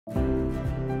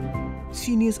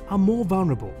Seniors are more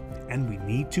vulnerable and we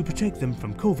need to protect them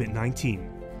from COVID-19.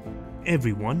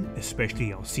 Everyone,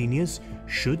 especially our seniors,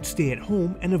 should stay at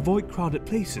home and avoid crowded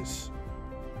places.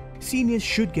 Seniors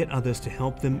should get others to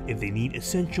help them if they need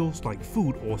essentials like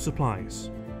food or supplies.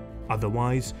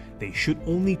 Otherwise, they should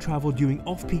only travel during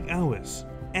off-peak hours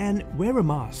and wear a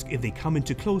mask if they come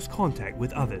into close contact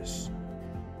with others.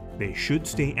 They should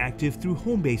stay active through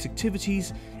home-based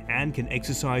activities and can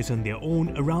exercise on their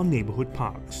own around neighborhood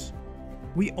parks.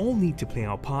 We all need to play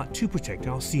our part to protect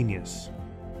our seniors.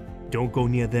 Don't go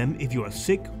near them if you are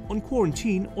sick, on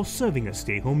quarantine or serving a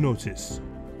stay-home notice.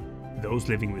 Those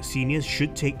living with seniors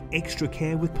should take extra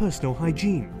care with personal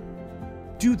hygiene.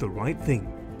 Do the right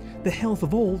thing. The health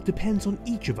of all depends on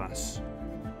each of us.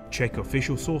 Check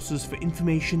official sources for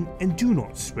information and do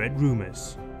not spread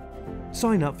rumours.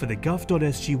 Sign up for the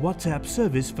gov.sg WhatsApp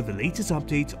service for the latest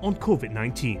updates on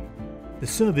COVID-19. The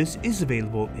service is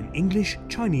available in English,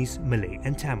 Chinese, Malay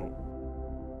and Tamil.